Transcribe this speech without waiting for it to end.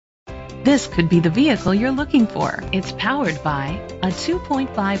This could be the vehicle you're looking for. It's powered by a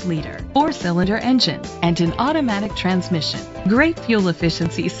 2.5-liter four-cylinder engine and an automatic transmission. Great fuel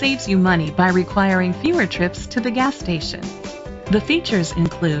efficiency saves you money by requiring fewer trips to the gas station. The features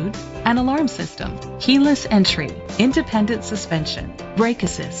include an alarm system, keyless entry, independent suspension, brake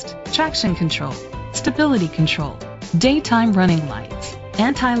assist, traction control, stability control, daytime running lights,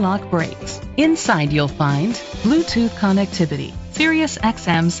 anti-lock brakes. Inside you'll find Bluetooth connectivity, Sirius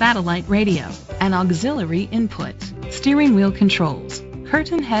XM satellite radio, an auxiliary input, steering wheel controls,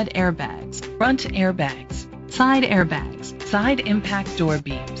 curtain head airbags, front airbags, side impact door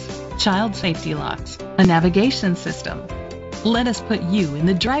beams, child safety locks, a navigation system. Let us put you in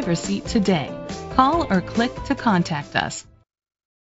the driver's seat today. Call or click to contact us.